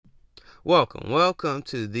Welcome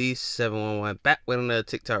to the 711 back with another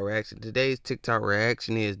TikTok reaction. Today's TikTok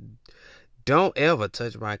reaction is don't ever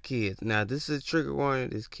touch my kids. Now, this is a trigger warning.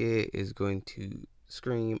 This kid is going to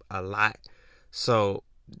scream a lot, so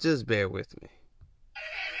just bear with me.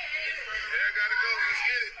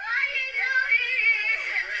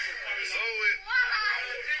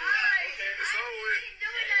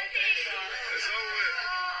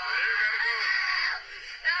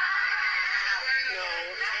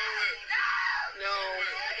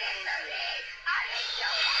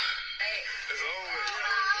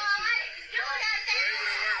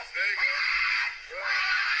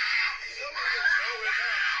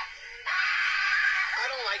 I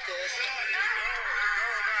don't like this.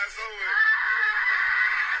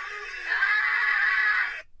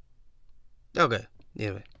 Okay,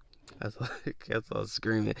 anyway, that's all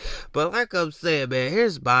screaming. But like I'm saying, man,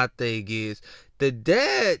 here's my thing is, the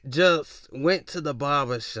dad just went to the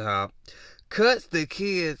barber shop, cuts the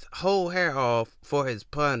kid's whole hair off for his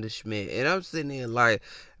punishment. And I'm sitting there like,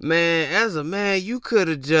 man, as a man, you could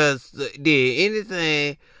have just did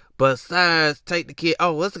anything besides take the kid.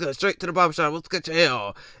 Oh, let's go straight to the barbershop. Let's cut your hair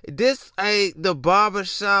off. This ain't the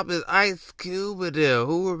barbershop. Is Ice Cube with them.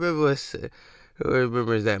 Who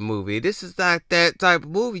remembers that movie? This is not that type of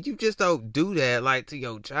movie. You just don't do that like to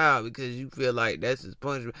your child because you feel like that's his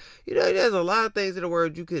punishment. You know, there's a lot of things in the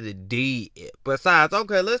world you could have did. Besides,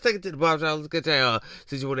 okay, let's take it to the barbershop. Let's get your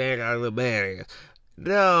since you want to act like a little badass.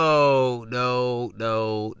 No.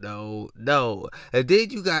 And then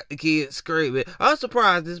you got the kid screaming. I'm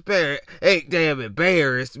surprised this parent ain't damn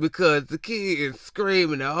embarrassed because the kid is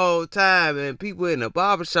screaming the whole time and people in the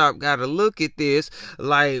barbershop gotta look at this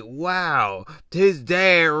like, wow, his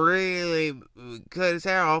dad really cut his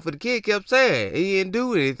hair off, and the kid kept saying he didn't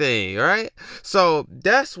do anything, right? So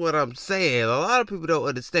that's what I'm saying. A lot of people don't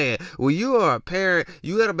understand. When you are a parent,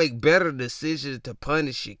 you gotta make better decisions to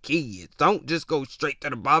punish your kids. Don't just go straight to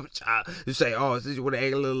the barbershop and say, oh, since you want to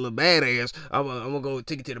act a little badass, I'm gonna go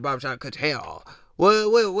take you to the barbershop and cut your hair off. What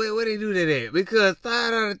do they do to that? Because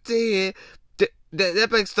 9 out of 10,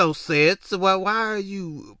 that makes no sense. Why are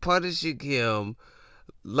you punishing him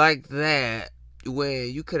like that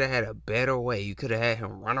when you could have had a better way? You could have had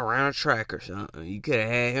him run around track or something. You could have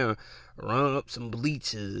had him run up some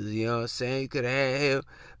bleachers, you know what I'm saying? You could have had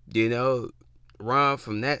him, run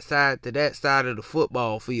from that side to that side of the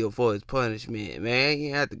football field for his punishment, man.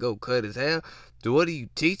 You have to go cut his hair. So what are you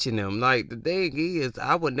teaching them? Like, the thing is,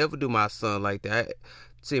 I would never do my son like that.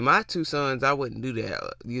 See, my 2 sons, I wouldn't do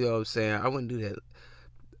that. You know what I'm saying? I wouldn't do that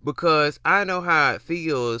because I know how it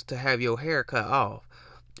feels to have your hair cut off.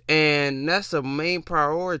 And that's a main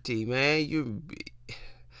priority, man.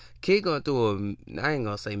 Kid going through I ain't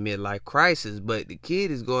gonna say midlife crisis, but the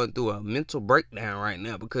kid is going through a mental breakdown right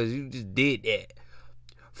now because you just did that.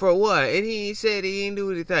 For what? And he said he didn't do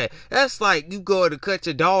anything. That's like you going to cut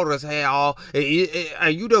your daughter's hair off, and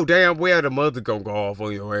you know damn well the mother gonna go off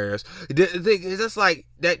on your ass. The thing is, that's like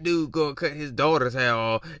that dude gonna cut his daughter's hair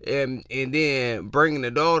off, and then bringing the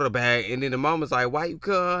daughter back, and then the mama's like, why you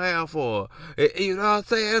cut her hair for? You know what I'm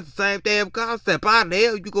saying? That's the same damn concept. How the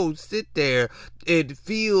hell you gonna sit there and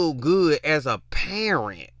feel good as a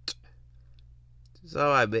parent?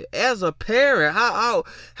 So as a parent,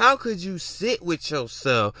 how could you sit with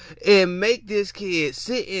yourself and make this kid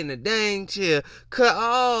sit in the dang chair, cut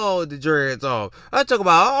all the dreads off? I talk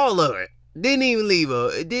about all of it. Didn't even leave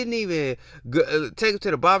her. Didn't even take her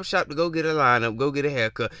to the barbershop to go get a lineup, go get a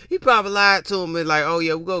haircut. He probably lied to him and like, oh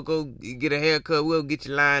yeah, we're gonna go get a haircut. We'll get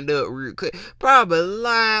you lined up real quick. Probably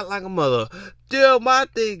lied like a mother. Still, my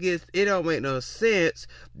thing is, it don't make no sense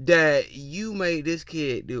that you made this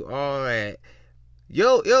kid do all that.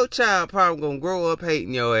 Your child probably gonna grow up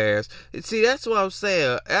hating your ass. And see, that's what I'm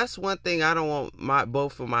saying. That's one thing I don't want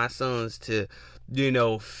both of my sons to,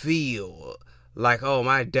 feel. Like, oh,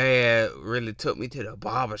 my dad really took me to the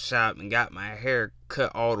barber shop and got my hair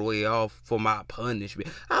cut all the way off for my punishment.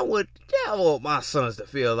 I want my sons to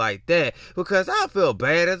feel like that because I feel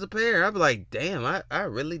bad as a parent. I'd be like, damn, I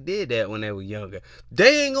really did that when they were younger.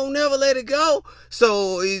 They ain't gonna never let it go.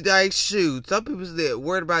 So it's like, shoot, some people say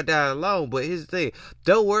worried about dying alone, but here's the thing,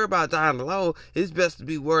 don't worry about dying alone. It's best to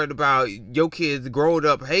be worried about your kids growing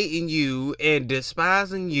up hating you and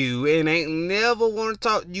despising you and ain't never want to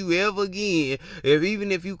talk to you ever again.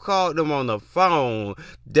 Even if you called them on the phone,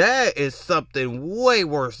 that is something way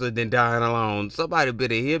worse than dying alone. Somebody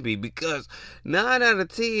better hear me, because 9 out of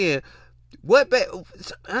 10,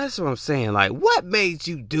 that's what I'm saying. Like, what made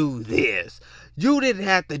you do this? You didn't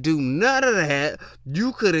have to do none of that.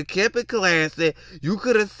 You could have kept it classy. You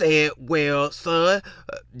could have said, well, son,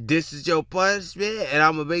 this is your punishment, and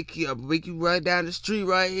I'm gonna make you run down the street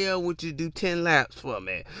right here. I want you to do 10 laps for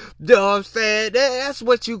me. You know what I'm saying? That's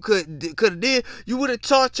what you could have did. You would have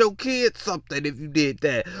taught your kids something if you did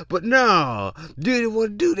that. But no, you didn't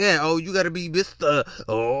want to do that. Oh, you gotta be Mr.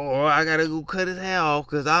 Oh, I gotta go cut his hair off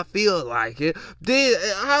because I feel like it. Then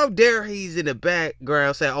how dare he's in the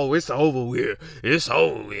background say, oh, it's over with. It's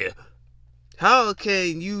over with. How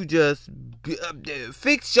can you just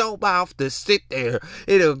fix your mouth to sit there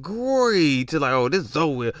and agree to like, oh, this is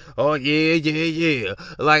over with. Oh, yeah.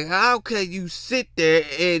 Like, how can you sit there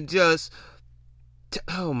and just...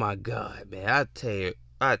 oh, my God, man. I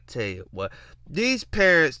tell you what. These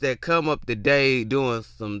parents that come up today doing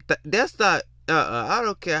some... that's not... I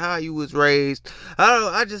don't care how you was raised.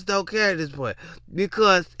 I just don't care at this point.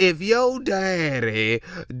 Because if your daddy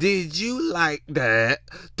did you like that,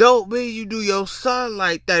 don't mean you do your son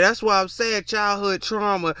like that. That's why I'm saying childhood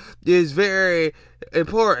trauma is very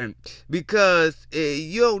important, because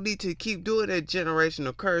you don't need to keep doing that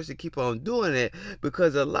generational curse and keep on doing it,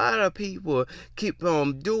 because a lot of people keep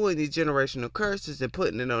on doing these generational curses and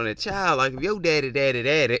putting it on a child. Like if your daddy did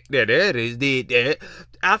that,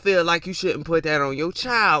 I feel like you shouldn't put that on your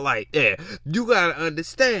child like that. You gotta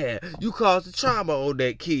understand, you caused the trauma on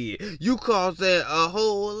that kid. You caused that a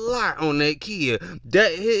whole lot on that kid.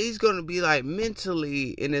 That he's gonna be like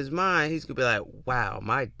mentally in his mind, he's gonna be like, wow,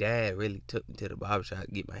 my dad really took me to the barbershop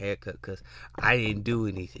to get my hair cut because I didn't do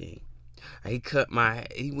anything. He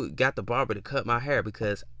got the barber to cut my hair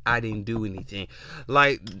because I didn't do anything.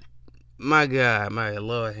 Like, my God, my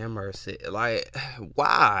Lord have mercy. Like,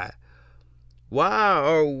 why? Why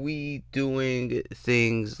are we doing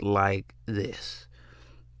things like this?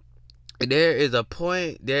 There is a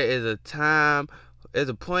point, there's a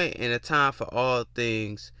point and a time for all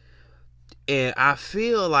things. And I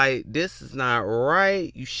feel like this is not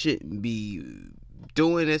right. You shouldn't be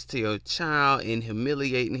doing this to your child and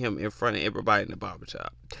humiliating him in front of everybody in the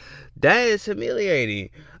barbershop. That is humiliating.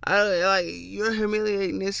 You're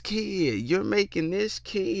humiliating this kid. You're making this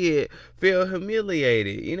kid feel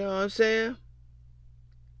humiliated. You know what I'm saying?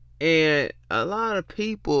 And a lot of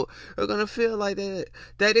people are gonna feel like that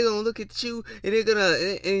they're gonna look at you and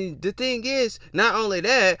and the thing is, not only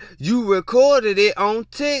that, you recorded it on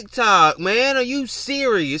TikTok, man. Are you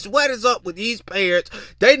serious? What is up with these parents?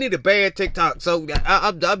 They need to ban TikTok. So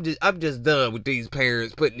I'm just done with these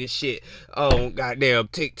parents putting this shit on goddamn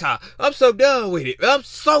TikTok. I'm so done with it. I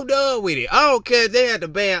don't care if they had to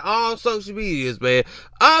ban all social medias, man.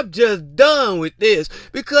 I'm just done with this,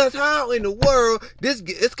 because how in the world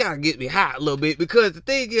it's gotta get me hot a little bit, because the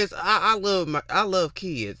thing is, I love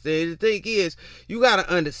kids, and the thing is, you gotta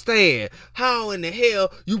understand how in the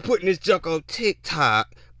hell you putting this junk on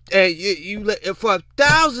TikTok and you let it for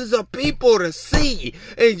thousands of people to see,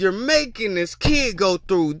 and you're making this kid go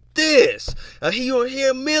through this. You're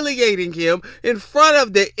humiliating him in front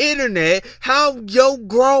of the internet. How your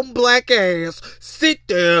grown black ass sit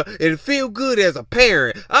there and feel good as a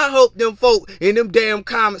parent. I hope them folk in them damn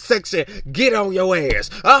comment section get on your ass.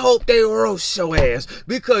 I hope they roast your ass,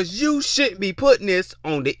 because you shouldn't be putting this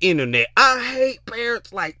on the internet. I hate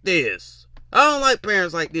parents like this. I don't like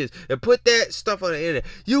parents like this and put that stuff on the internet.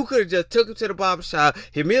 You could have just took him to the barbershop,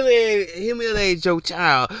 humiliated your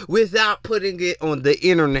child without putting it on the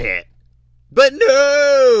internet. But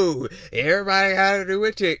no, everybody got to do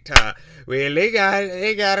a TikTok. Well, they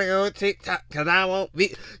gotta go to TikTok because I won't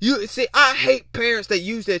be. You see, I hate parents that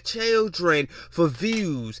use their children for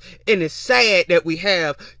views, and it's sad that we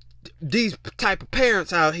have these type of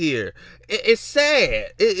parents out here. It's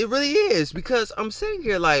sad. It really is, because I'm sitting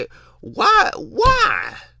here like, why?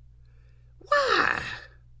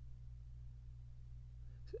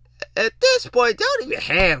 At this point, don't even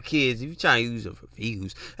have kids if you're trying to use them for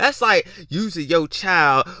views. That's like using your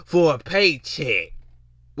child for a paycheck.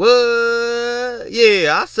 What?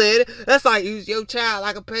 Yeah, I said it. That's like using your child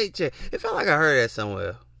like a paycheck. It felt like I heard that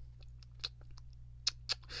somewhere.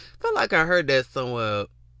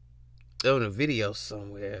 On a video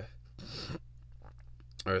somewhere.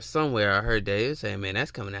 Or somewhere I heard that it was saying, man,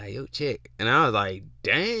 that's coming out of your check. And I was like,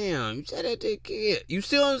 damn, you said that to a kid. You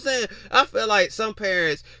see what I'm saying? I feel like some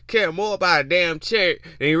parents care more about a damn check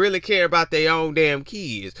than they really care about their own damn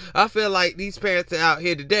kids. I feel like these parents out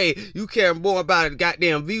here today, you care more about the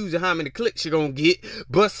goddamn views and how many clicks you're gonna get,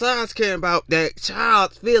 besides caring about that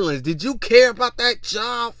child's feelings. Did you care about that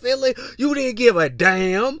child feeling? You didn't give a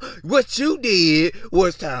damn. What you did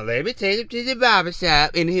was to let me take him to the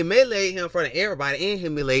barbershop and humiliate him in front of everybody and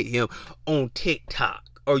humiliate him on TikTok.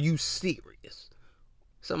 Are you serious?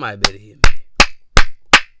 Somebody better hear me.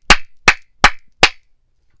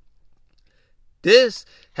 This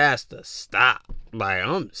has to stop. Like,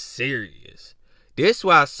 I'm serious. This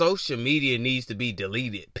why social media needs to be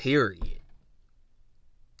deleted, period.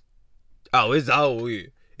 Oh, it's all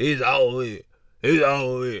weird. It's all weird. It's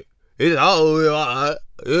all weird. It's all weird.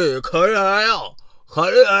 Yeah, cut it out.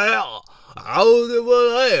 Cut it out. I don't give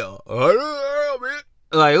a hell. Cut it out, man.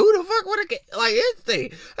 Like, who the fuck would have get, like,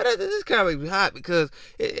 instinct? This kind of makes me hot because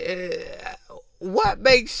what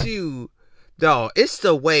makes you, dog, it's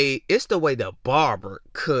the way the barber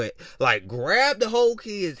cut, like, grab the whole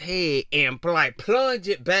kid's head and, like, plunge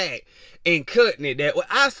it back and cutting it that way.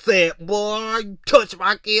 I said, boy, you touch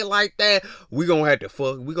my kid like that, we gonna have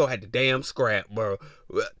to damn scrap, bro.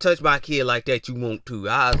 Touch my kid like that, you want to.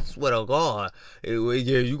 I swear to God. Yeah,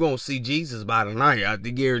 you gonna see Jesus by the night. I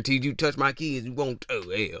guarantee you touch my kids, you won't to.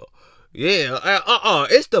 Hell. Yeah,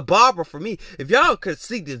 it's the barber for me. If y'all could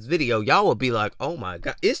see this video, y'all would be like, oh my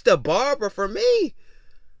God, it's the barber for me.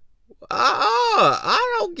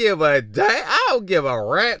 I don't give a damn. I don't give a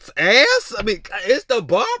rat's ass. I mean, it's the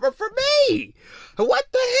barber for me. What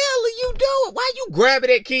the hell are you doing? Why you grabbing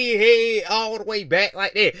that kid head all the way back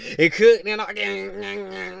like that and cutting it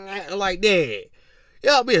like that?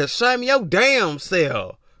 Y'all be ashamed of your damn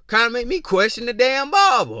self. Kind of make me question the damn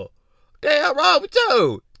barber. Damn wrong with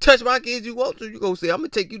you. Touch my kids you want to. You gonna say, I'm gonna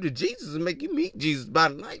take you to Jesus and make you meet Jesus by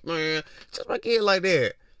the night, man. Touch my kid like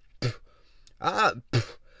that.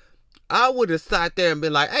 I would have sat there and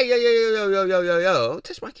been like, hey, yo, don't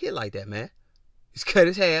touch my kid like that, man. Just cut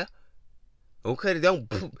his hair. Don't cut it, don't.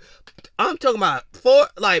 I'm talking about,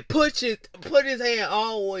 put his hand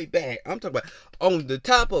all the way back. I'm talking about on the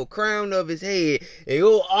top of crown of his head and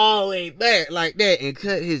go all the way back like that and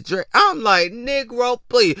cut his dress. I'm like, Negro,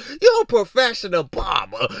 please. You're a professional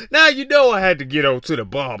barber. Now you know I had to get on to the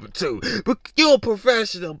barber too. But you're a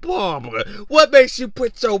professional barber. What makes you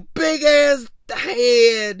put your big ass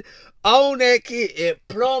head on that kid and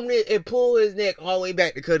plumb it and pull his neck all the way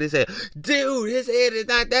back to cut his head? Dude, his head is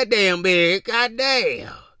not that damn big. God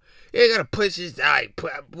damn. You gotta push his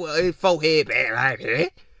forehead back like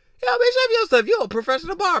that. Yo, man, show me your stuff. You're a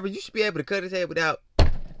professional barber. You should be able to cut his head without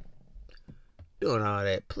doing all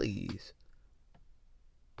that, please.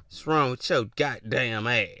 What's wrong with your goddamn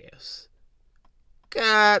ass?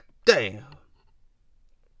 God damn.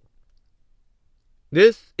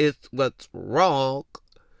 This is what's wrong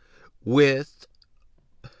with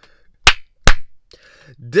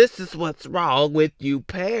you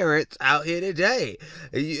parents out here today.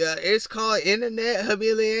 It's called internet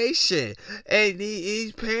humiliation, and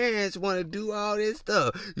these parents want to do all this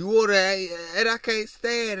stuff. And I can't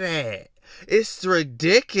stand that. It's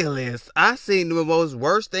ridiculous. I seen the most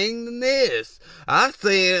worst thing than this. I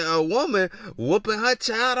seen a woman whooping her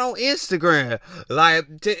child on Instagram,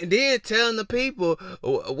 then telling the people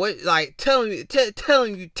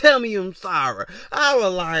tell me I'm sorry. I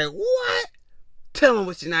was like, what? Tell them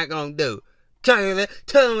what you're not gonna do. Tell them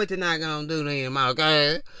what you're not gonna do to him,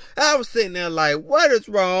 okay? I was sitting there like, what is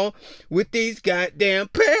wrong with these goddamn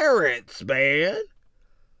parents, man?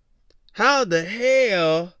 How the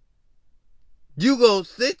hell you gonna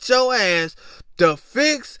sit your ass to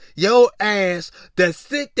fix your ass to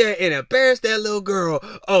sit there and embarrass that little girl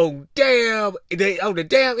on the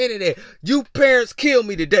damn internet? You parents kill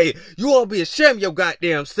me today. You all be ashamed of your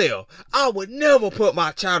goddamn self. I would never put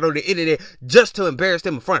my child on the internet just to embarrass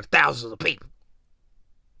them in front of thousands of people.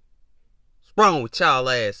 What's wrong with y'all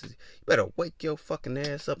asses? You better wake your fucking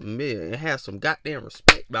ass up and have some goddamn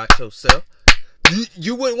respect about yourself.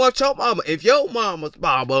 You wouldn't want your mama, if your mama's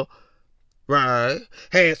mama, right,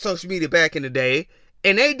 had social media back in the day,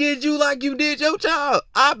 and they did you like you did your child,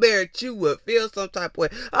 I bet you would feel some type of way.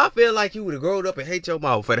 I feel like you would have grown up and hate your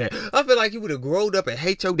mom for that. I feel like you would have grown up and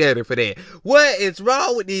hate your daddy for that. What is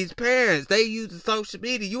wrong with these parents? They use the social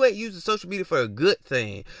media. You ain't using social media for a good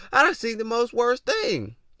thing. I done seen the most worst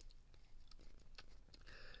thing.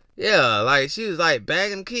 Yeah, like, she was, like,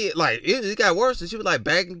 bagging the kid. Like, it got worse. And she was, like,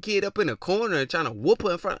 bagging the kid up in the corner and trying to whoop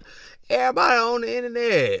her in front of everybody on the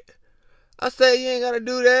internet. I said, you ain't gotta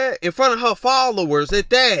do that in front of her followers at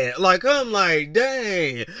that. Like, I'm like,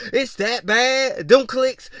 dang, it's that bad? Them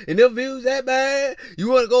clicks and them views that bad? You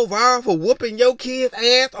wanna go viral for whooping your kid's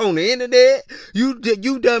ass on the internet? You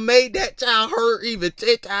done made that child hurt even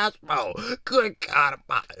 10 times more. Good God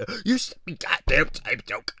almighty. You should be goddamn saving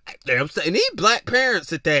your goddamn self. And these black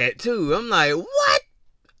parents at that, too. I'm like, what?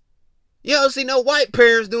 You don't see no white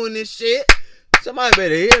parents doing this shit. Somebody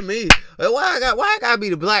better hear me. Why I gotta be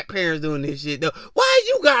the black parents doing this shit though? Why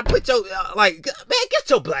you gotta put your man, get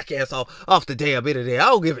your black ass off the damn internet. I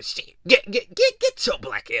don't give a shit. Get your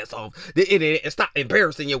black ass off the internet and stop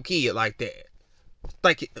embarrassing your kid like that.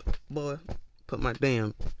 Thank you, boy. Put my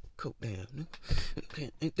damn coat down.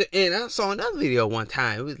 And I saw another video one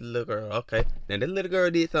time. It was a little girl. Okay, now that little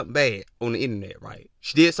girl did something bad on the internet, right?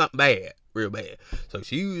 She did something bad, real bad. So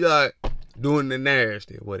she was like doing the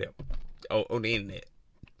nasty, whatever, on the internet.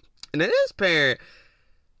 And then this parent,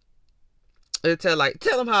 they tell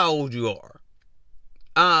them how old you are.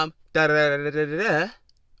 Da da da da da da,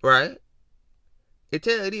 right? And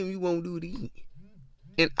tell them you won't do it again.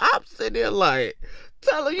 And I'm sitting there like,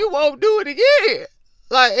 tell them you won't do it again.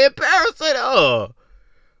 Like, embarrassing her.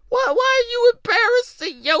 Why are you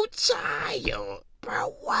embarrassing your child?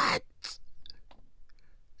 Bro, what?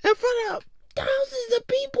 In front of thousands of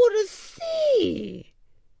people to see.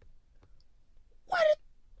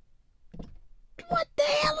 What the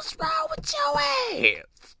hell is wrong with your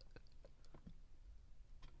ass?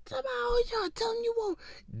 Somehow y'all telling you won't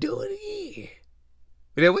do it again.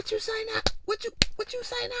 But then what you say now? What you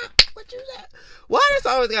say now? What you say? Why does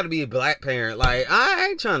always gotta be a black parent? Like, I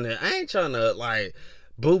ain't trying to like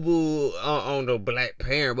boo-boo on the black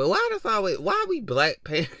parent, but why we black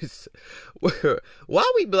parents,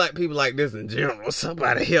 why we black people like this in general?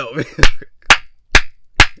 Somebody help me.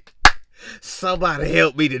 Somebody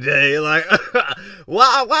help me today. Like,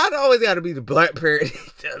 why it always gotta be the black parent?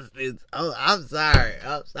 Oh, I'm sorry.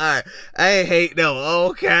 I ain't hate no.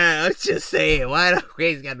 Okay, I'm just saying. Why it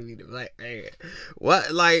always gotta be the black parent?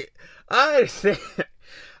 What? Like, I understand.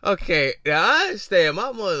 Okay, now I understand.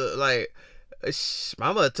 My mother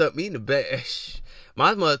took me in the bed.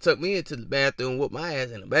 My mother took me into the bathroom, whooped my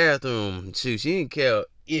ass in the bathroom. Shoot, she didn't care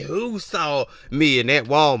who saw me in that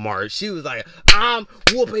Walmart. She was like, I'm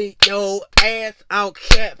whooping your ass. I don't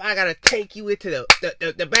care if I gotta take you into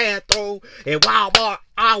the bathroom in Walmart.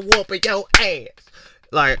 I'm whooping your ass.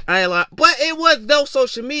 Like, I ain't like, but it was no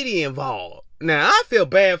social media involved. Now, I feel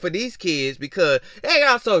bad for these kids because they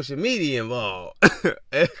got social media involved.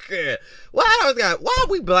 Why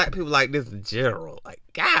we black people like this in general? Like,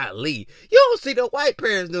 golly. You don't see the white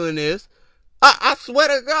parents doing this. I swear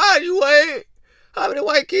to God, you ain't. How many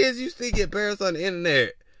white kids you see get parents on the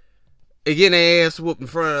internet and getting their ass whooped in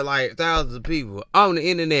front of like thousands of people on the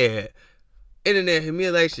internet? Internet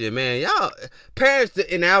humiliation, man. Y'all, parents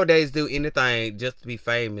nowadays do anything just to be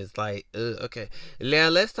famous. Like, okay. Now,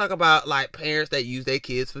 let's talk about, like, parents that use their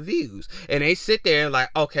kids for views. And they sit there and,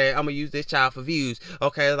 like, okay, I'm going to use this child for views.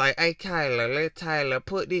 Okay, like, hey, Kyler, let Tyler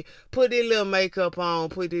put this little makeup on,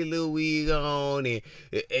 put this little wig on, and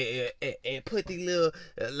put these little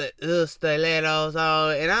stilettos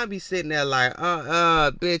on. And I'll be sitting there like,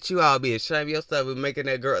 bitch, you all be ashamed of yourself with making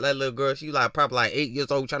that little girl, she, like, probably, like, 8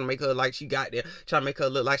 years old, trying to make her like she got there, trying to make her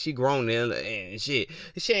look like she grown and shit.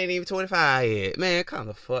 She ain't even 25 yet. Man, kind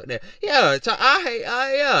of fuck that. Yeah,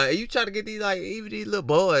 yeah. You try to get these, like, even these little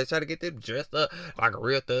boys, try to get them dressed up like a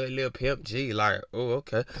real thug little pimp G. Like, oh,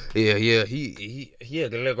 okay. Yeah, he a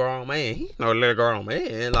little grown man. He no little grown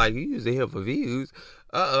man. Like, you using him for views.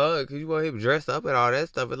 Cause you want him dressed up and all that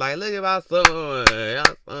stuff. But like, look at my son. Y'all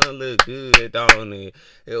son look good, don't he?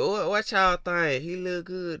 What y'all think? He look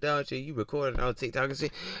good, don't you? You recording on TikTok and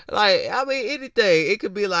shit. Like, I mean, anything. It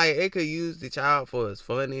could be like, it could use the child for his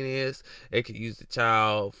funniness. It could use the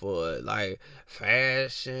child for like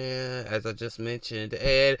fashion, as I just mentioned,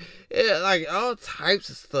 and like all types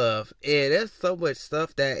of stuff. And there's so much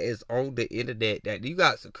stuff that is on the internet that you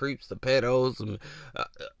got some creeps, some pedos,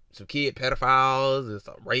 some kid pedophiles and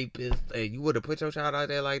some rapists, and you would have put your child out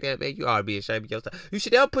there like that, man, you ought to be ashamed of yourself. You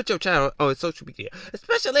should never put your child on social media,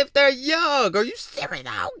 especially if they're young. Are you serious?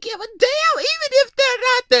 I don't give a damn. Even if they're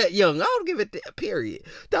not that young, I don't give a damn, period.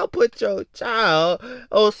 Don't put your child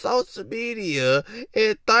on social media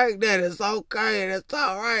and think that it's okay and it's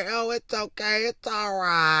alright. Oh, it's okay, it's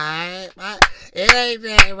alright. It ain't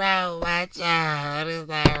nothing wrong with my child.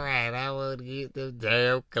 It's alright. I want to get them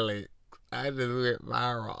damn clicks. I just went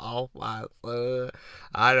viral off my son.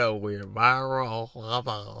 I done went viral off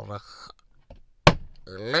my son.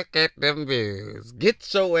 Look at them views.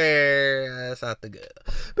 Get your ass out the gutter.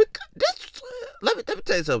 Because let me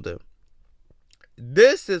tell you something.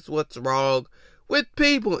 This is what's wrong with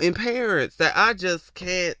people and parents that I just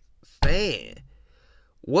can't stand.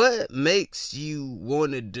 What makes you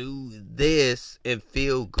want to do this and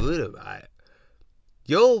feel good about it?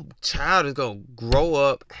 Your child is going to grow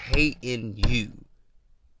up hating you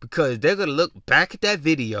because they're going to look back at that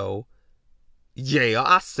video. Yeah,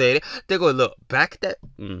 I said it. They're going to look back at that.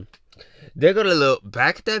 They're going to look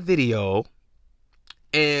back at that video.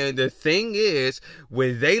 And the thing is,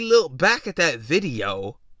 when they look back at that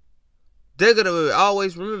video, they're going to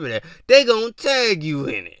always remember that. They're going to tag you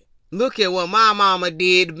in it. Look at what my mama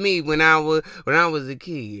did to me when I was a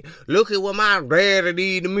kid. Look at what my daddy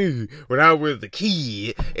did to me when I was a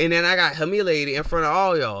kid. And then I got humiliated in front of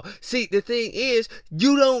all y'all. See, the thing is,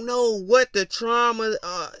 you don't know what the trauma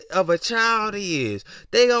of a child is.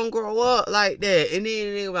 They gonna grow up like that. And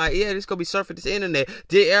then they like, yeah, this gonna be surfing this internet.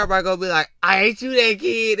 Then everybody gonna be like, I ain't you that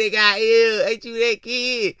kid that got ill. Ain't you that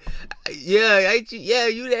kid? Yeah, ain't you? Yeah,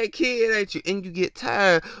 you that kid, ain't you? And you get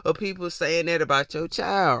tired of people saying that about your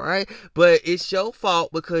child, right? But it's your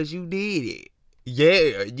fault because you did it.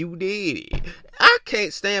 Yeah, you did it. I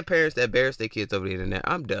can't stand parents that embarrass their kids over the internet.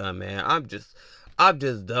 I'm done, man. I'm just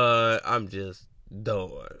done. I'm just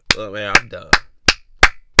done. Oh, man, I'm done.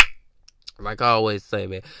 Like I always say,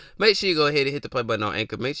 man, make sure you go ahead and hit the play button on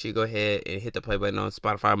Anchor. Make sure you go ahead and hit the play button on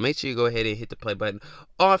Spotify. Make sure you go ahead and hit the play button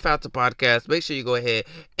on Fountain Podcast. Make sure you go ahead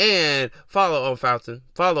and follow on Fountain,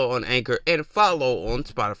 follow on Anchor, and follow on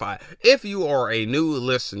Spotify. If you are a new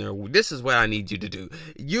listener, this is what I need you to do.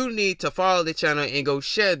 You need to follow the channel and go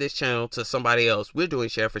share this channel to somebody else. We're doing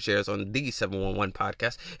share for shares on the 711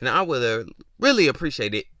 podcast, and I would really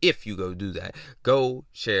appreciate it if you go do that. Go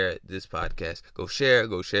share this podcast. Go share,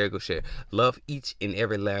 go share, go share. Love each and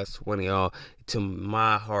every last one of y'all to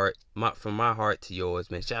my heart, from my heart to yours,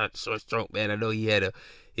 man. Shout out to Short Stroke, man. I know he had a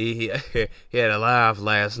live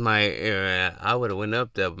last night, and I would have went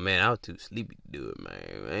up there, but man, I was too sleepy to do it, man.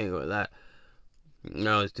 I ain't gonna lie.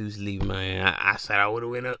 I was too sleepy, man. I said I would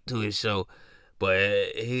have went up to his show, but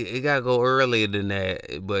he gotta go earlier than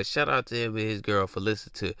that. But shout out to him and his girl for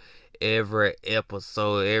listening to every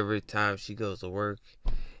episode, every time she goes to work,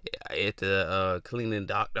 at the cleaning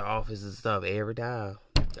doctor office and stuff, every time.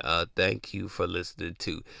 Thank you for listening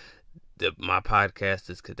to my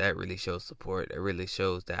podcasters, because that really shows support. It really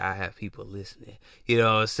shows that I have people listening. You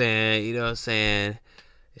know what I'm saying?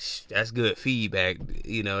 That's good feedback.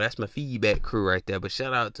 You know, that's my feedback crew right there. But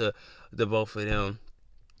shout out to the both of them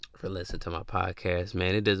for listening to my podcast,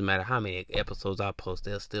 man. It doesn't matter how many episodes I post,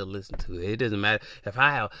 they'll still listen to it. It doesn't matter if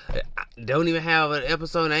I don't even have an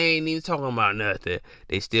episode, I ain't even talking about nothing,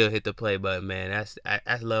 they still hit the play button, man. That's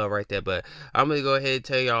love right there. But I'm gonna go ahead and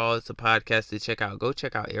tell y'all it's a podcast to check out. Go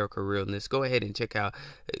check out Erica Realness. Go ahead and check out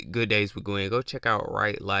Good Days with Gwen. Go check out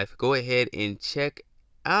Right Life. Go ahead and check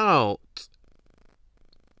out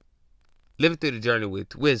Living Through the Journey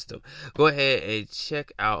with Wisdom. Go ahead and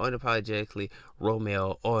check out Unapologetically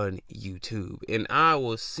Romeo on YouTube. And I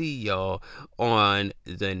will see y'all on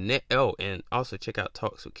the next. Oh, and also check out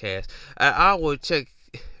Talks with Cass. I will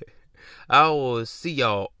see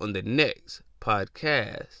y'all on the next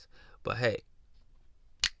podcast. But hey,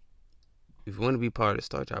 if you want to be part of the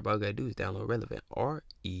Star Tribe, all you gotta do is download Relevant,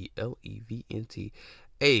 RELEVNT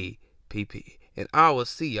APP. And I will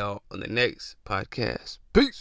see y'all on the next podcast. Peace.